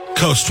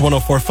Coast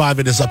 104.5.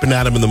 It is Up and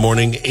Adam in the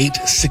morning,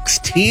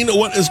 8:16.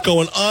 What is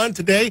going on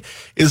today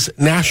is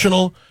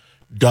National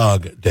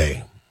Dog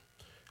Day.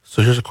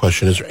 So here's a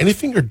question. Is there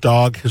anything your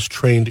dog has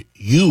trained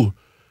you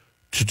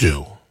to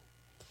do?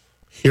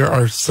 Here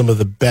are some of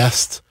the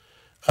best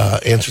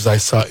answers I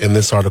saw in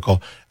this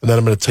article. And then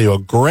I'm going to tell you a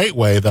great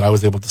way that I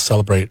was able to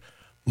celebrate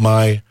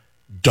my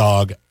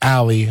dog,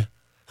 Allie,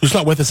 who's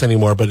not with us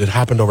anymore, but it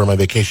happened over my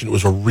vacation. It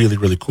was a really,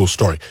 really cool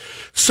story.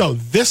 So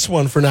this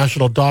one for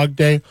National Dog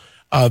Day,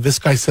 this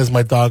guy says,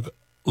 my dog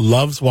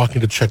loves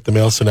walking to check the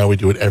mail, so now we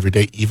do it every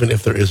day, even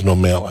if there is no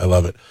mail. I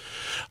love it.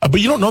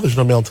 But you don't know there's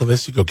no mail until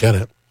this. You go get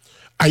it.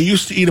 I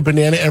used to eat a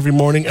banana every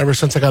morning. Ever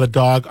since I got a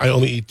dog, I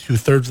only eat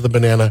 2/3 of the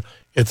banana.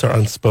 It's our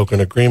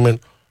unspoken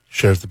agreement.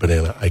 Shares the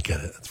banana. I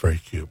get it. That's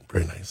very cute.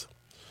 Very nice.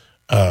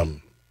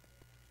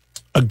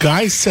 A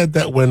guy said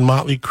that when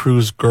Motley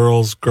Crue's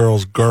Girls,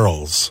 Girls,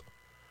 Girls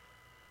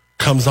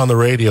comes on the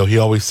radio, he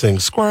always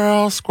sings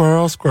squirrel,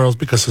 squirrel, squirrels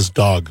because his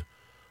dog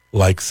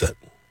likes it.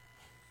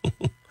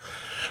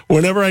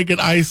 Whenever I get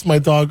ice, my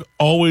dog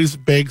always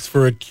begs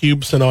for a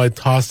cube, so now I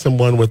toss him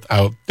one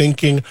without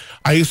thinking.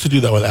 I used to do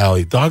that with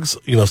Allie. Dogs,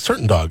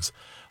 certain dogs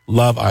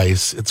love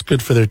ice. It's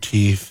good for their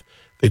teeth.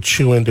 They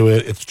chew into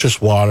it. It's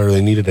just water. They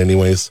need it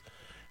anyways.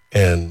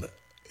 And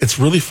it's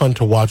really fun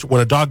to watch.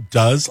 When a dog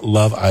does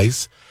love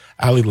ice,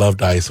 Allie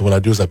loved ice. And what I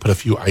do is I put a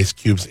few ice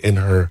cubes in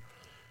her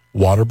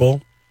water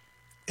bowl.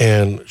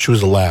 And she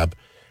was a lab.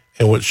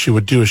 And what she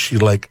would do is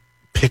she'd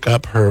pick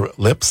up her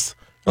lips.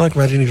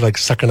 Imagine you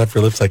sucking up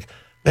your lips,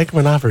 make him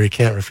an offer he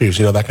can't refuse,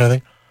 that kind of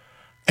thing.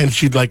 And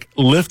she'd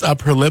lift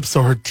up her lips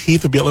so her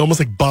teeth would be almost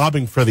like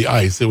bobbing for the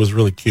ice. It was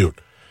really cute.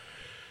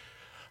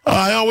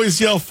 I always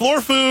yell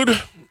floor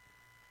food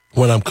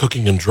when I'm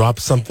cooking and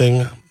drop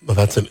something.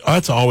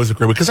 That's always a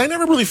great one because I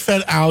never really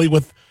fed Allie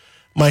with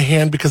my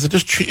hand because it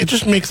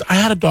just makes. I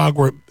had a dog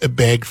where it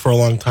begged for a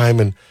long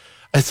time, and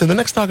I said the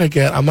next dog I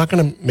get, I'm not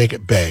going to make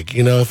it beg.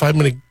 If I'm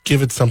going to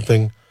give it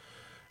something,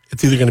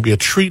 it's either going to be a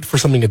treat for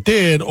something it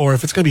did, or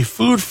if it's going to be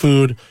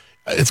food,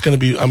 it's going to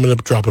be, I'm going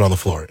to drop it on the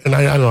floor. And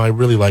I don't know, I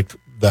really liked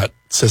that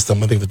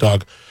system. I think the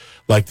dog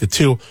liked it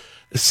too.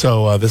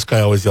 So this guy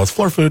always yells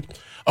floor food.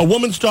 A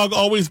woman's dog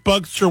always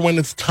bugs her when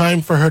it's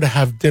time for her to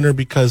have dinner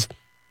because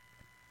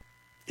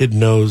it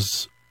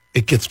knows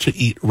it gets to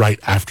eat right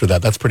after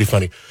that. That's pretty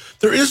funny.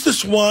 There is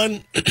this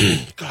one,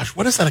 gosh,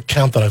 what is that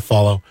account that I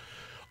follow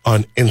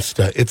on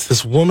Insta? It's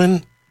this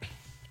woman.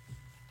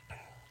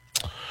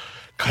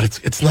 God,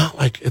 it's not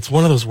it's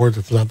one of those words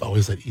that's not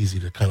always that easy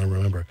to kind of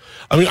remember.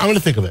 I mean, I'm going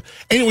to think of it.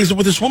 Anyways,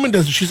 what this woman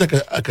does is she's like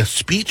a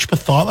speech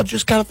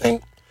pathologist kind of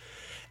thing.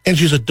 And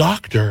she's a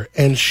doctor,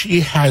 and she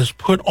has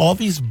put all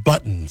these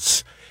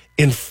buttons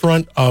in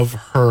front of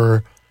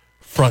her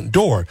front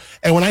door.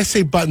 And when I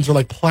say buttons, they're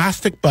like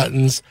plastic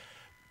buttons,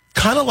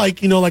 kind of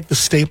like the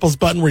Staples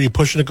button where you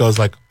push and it goes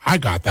I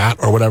got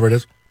that, or whatever it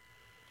is.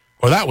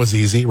 Or that was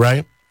easy,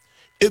 right?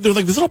 They're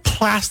like these little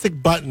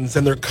plastic buttons,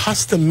 and they're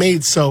custom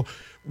made, so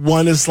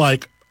one is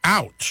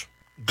out,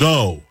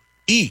 go,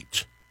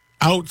 eat,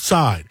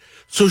 outside.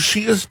 So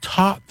she has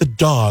taught the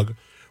dog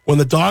when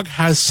the dog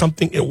has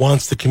something it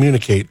wants to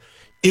communicate,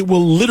 it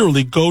will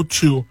literally go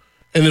to,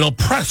 and it'll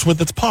press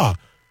with its paw.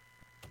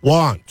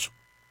 Want,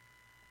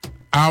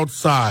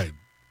 outside,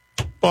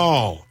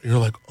 ball. And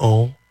you're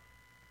oh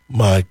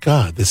my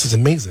God, this is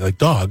amazing.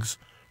 Dogs,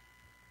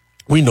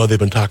 we know they've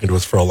been talking to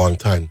us for a long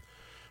time.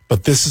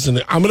 But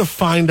I'm going to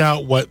find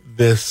out what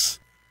this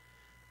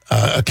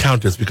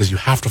account is because you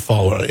have to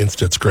follow it on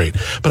Insta. It's great.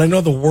 But I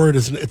know the word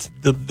is,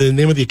 the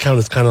name of the account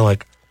is kind of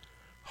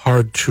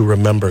hard to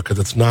remember because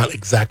it's not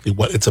exactly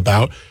what it's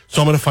about.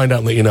 So I'm going to find out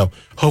and let you know,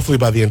 hopefully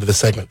by the end of the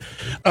segment.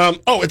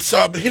 It's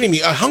hitting me.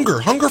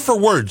 Hunger for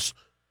words.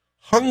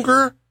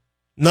 Hunger,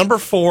 number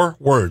 4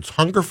 words.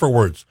 Hunger for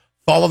words.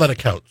 Follow that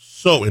account.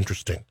 So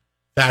interesting.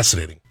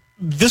 Fascinating.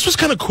 This was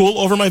kind of cool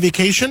over my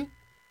vacation.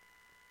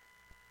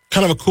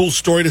 Kind of a cool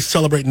story to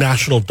celebrate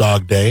National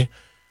Dog Day.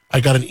 I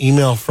got an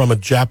email from a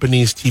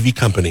Japanese TV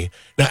company.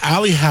 Now,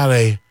 Allie had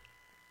a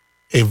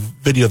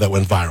video that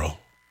went viral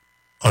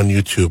on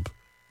YouTube.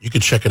 You can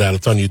check it out.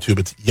 It's on YouTube.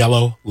 It's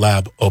Yellow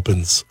Lab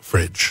Opens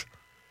Fridge.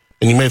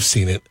 And you may have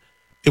seen it.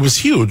 It was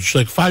huge.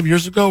 5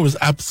 years ago, it was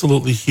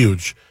absolutely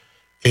huge.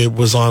 It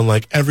was on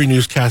every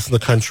newscast in the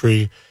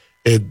country.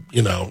 It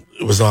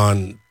was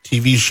on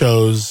TV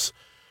shows.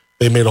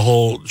 They made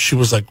she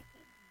was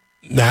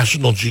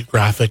National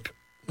Geographic,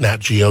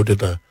 Nat Geo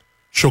did a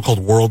show called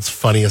World's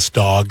Funniest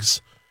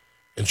Dogs,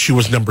 and she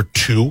was number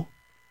 2,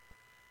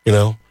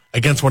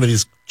 against one of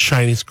these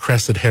Chinese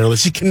crested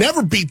hairless. You can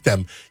never beat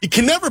them. You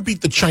can never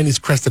beat the Chinese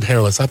crested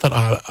hairless. I thought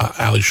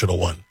Allie should have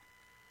won.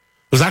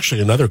 There's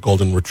actually another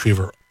golden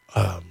retriever.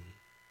 What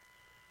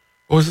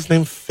was his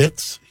name?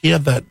 Fitz? He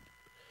had that.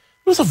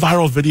 It was a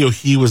viral video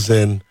he was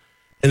in,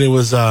 and it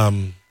was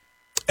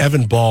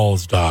Evan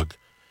Ball's dog.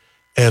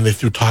 And they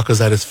threw tacos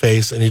at his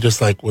face, and he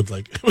just it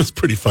was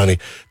pretty funny.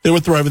 They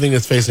would throw everything in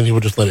his face, and he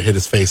would just let it hit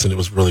his face, and it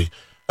was really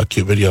a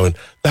cute video. And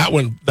that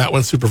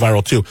went super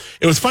viral too.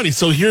 It was funny.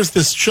 So here's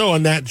this show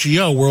on Nat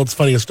Geo, World's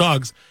Funniest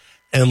Dogs,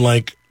 and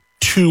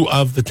 2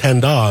 of the 10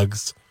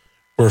 dogs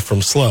were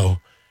from Slow.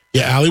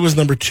 Yeah, Allie was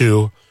number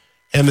 2.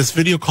 And this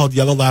video called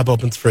Yellow Lab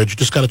Opens Fridge, you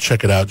just got to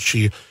check it out.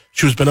 She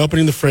was been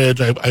opening the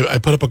fridge. I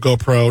put up a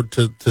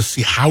GoPro to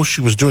see how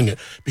she was doing it,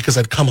 because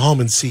I'd come home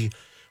and see,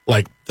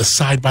 like, the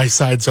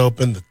side-by-sides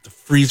open, the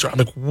freezer. I'm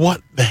like,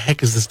 what the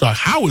heck is this dog?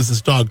 How is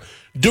this dog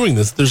doing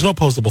this? There's no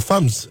opposable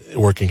thumbs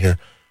working here.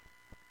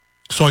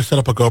 So I set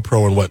up a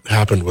GoPro, and what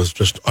happened was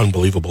just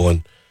unbelievable,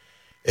 and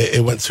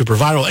it went super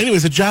viral.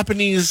 Anyways, a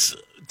Japanese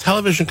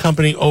television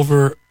company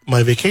over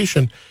my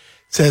vacation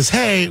says,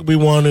 hey, we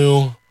want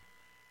to,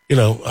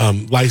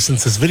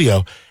 license this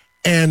video.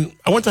 And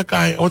I went to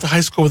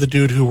high school with a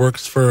dude who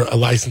works for a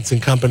licensing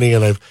company,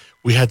 and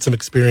we had some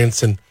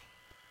experience in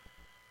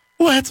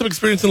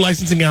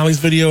licensing Allie's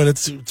video, and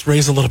it's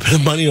raised a little bit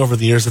of money over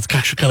the years. It's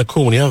actually kind of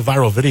cool when you have a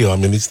viral video. I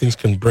mean, these things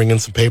can bring in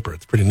some paper.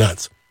 It's pretty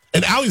nuts.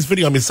 And Allie's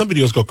video, I mean, some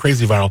videos go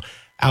crazy viral.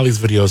 Allie's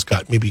video's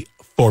got maybe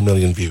 4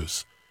 million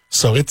views.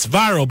 So it's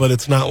viral, but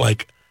it's not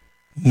like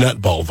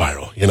nutball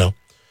viral,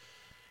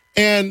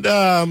 And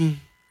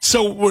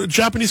so we're a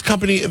Japanese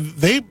company,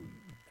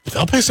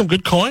 they'll pay some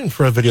good coin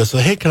for a video. So,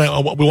 hey,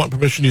 we want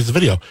permission to use the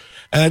video.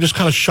 And I just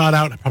kind of shot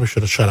out. I probably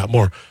should have shot out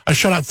more. I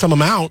shot out some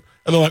amount,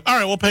 and they're like, all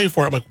right, we'll pay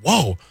for it. I'm like,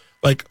 whoa.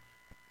 Like,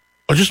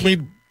 I just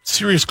made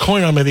serious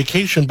coin on my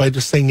vacation by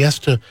just saying yes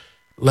to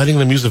letting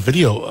them use a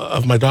video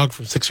of my dog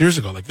from 6 years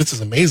ago. Like, this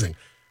is amazing.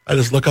 I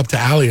just look up to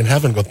Allie in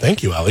heaven and go,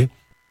 thank you, Allie.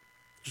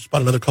 Just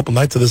spent another couple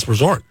nights at this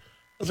resort.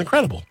 That's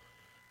incredible.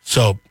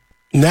 So,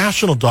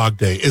 National Dog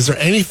Day. Is there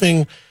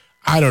anything,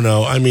 I don't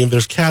know. I mean,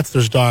 there's cats,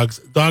 there's dogs.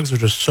 Dogs are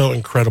just so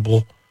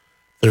incredible.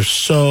 They're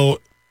so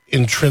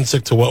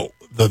intrinsic to what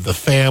the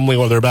family,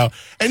 what they're about.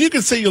 And you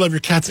can say you love your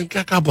cats, and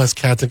God bless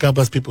cats, and God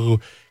bless people who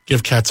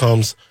give cats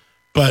homes.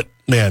 But,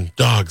 man,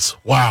 dogs,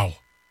 wow.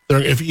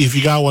 If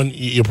you got one,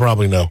 you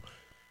probably know.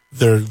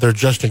 They're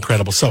just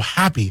incredible. So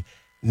happy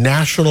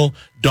National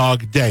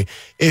Dog Day.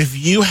 If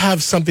you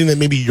have something that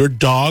maybe your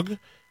dog,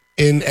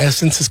 in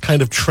essence, has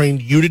kind of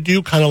trained you to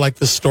do, kind of like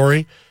this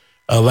story,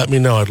 let me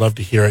know. I'd love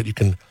to hear it. You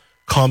can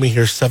call me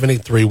here,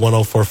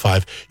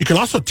 783-1045. You can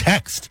also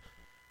text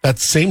that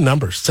same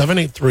number,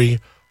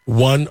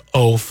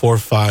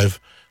 783-1045.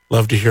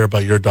 Love to hear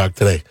about your dog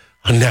today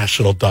on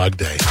National Dog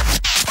Day.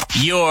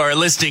 You're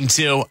listening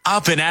to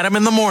Up and Adam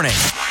in the Morning.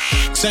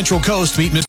 Central Coast, meet Mr.